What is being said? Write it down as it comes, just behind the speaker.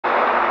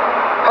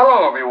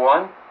Hello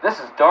everyone, this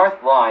is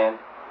Darth Lion.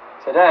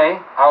 Today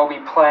I will be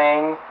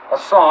playing a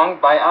song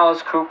by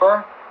Alice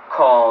Cooper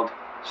called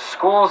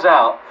School's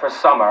Out for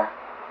Summer.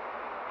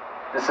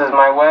 This is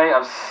my way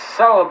of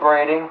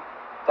celebrating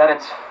that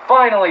it's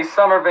finally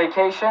summer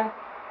vacation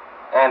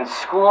and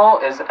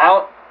school is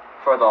out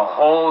for the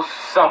whole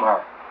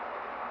summer.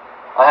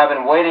 I have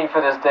been waiting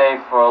for this day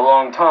for a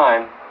long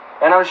time,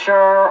 and I'm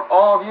sure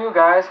all of you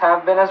guys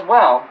have been as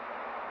well.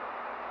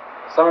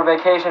 Summer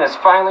vacation is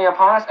finally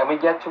upon us, and we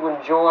get to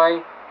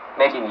enjoy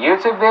making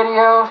YouTube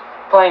videos,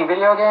 playing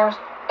video games,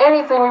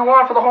 anything we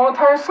want for the whole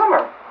entire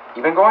summer,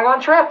 even going on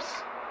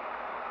trips.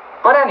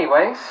 But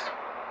anyways,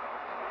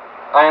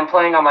 I am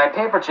playing on my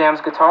Paper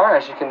Jamz guitar,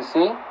 as you can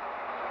see,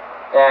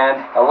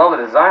 and I love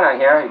the design on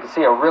here. You can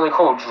see a really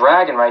cool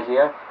dragon right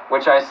here,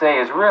 which I say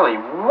is really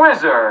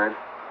wizard.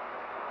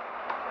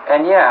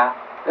 And yeah,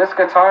 this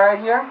guitar right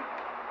here,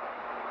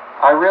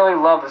 I really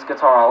love this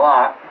guitar a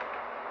lot.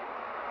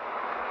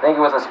 I think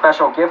it was a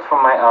special gift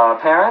from my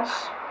parents,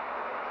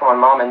 from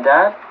my mom and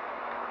dad.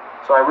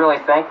 So I really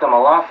thank them a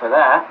lot for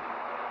that.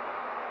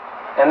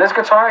 And this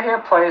guitar here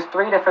plays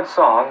 3 different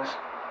songs.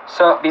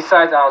 So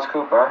besides Alice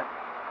Cooper,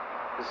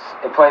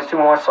 it plays 2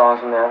 more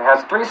songs in there. It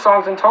has 3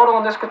 songs in total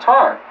in this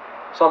guitar.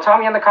 So tell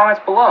me in the comments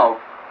below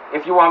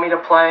if you want me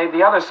to play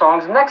the other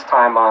songs next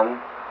time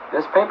on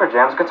this Paper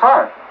Jamz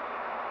guitar.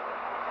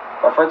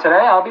 But for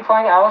today, I'll be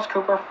playing Alice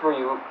Cooper for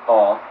you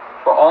all,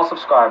 for all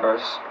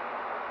subscribers.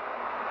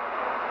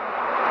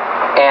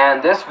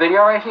 And this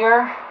video right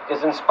here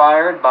is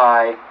inspired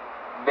by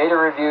Beta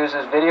Reviews'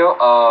 video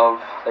of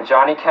the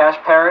Johnny Cash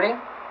parody.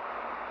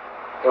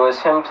 It was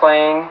him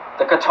playing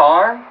the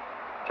guitar,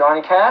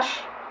 Johnny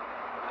Cash.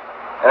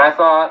 And I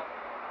thought,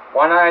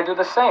 why not I do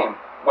the same?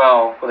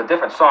 Well, with a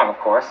different song, of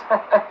course.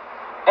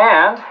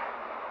 And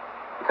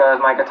because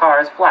my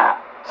guitar is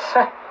flat.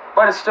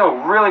 But it's still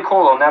really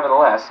cool,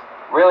 nevertheless.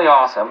 Really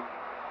awesome.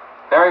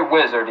 Very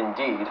wizard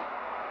indeed.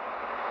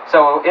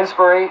 So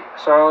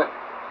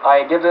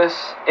I give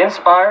this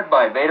inspired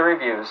by Beta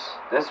Reviews,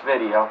 this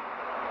video.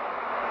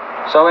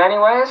 So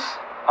anyways,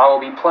 I will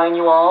be playing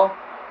you all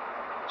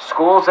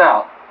School's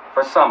Out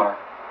for Summer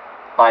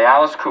by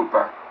Alice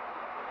Cooper.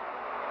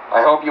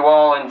 I hope you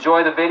all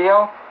enjoy the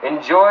video,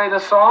 enjoy the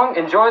song,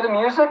 enjoy the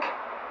music.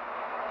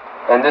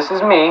 And this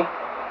is me,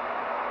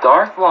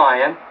 Darth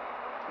Lion,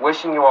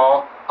 wishing you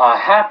all a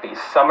happy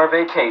summer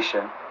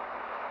vacation.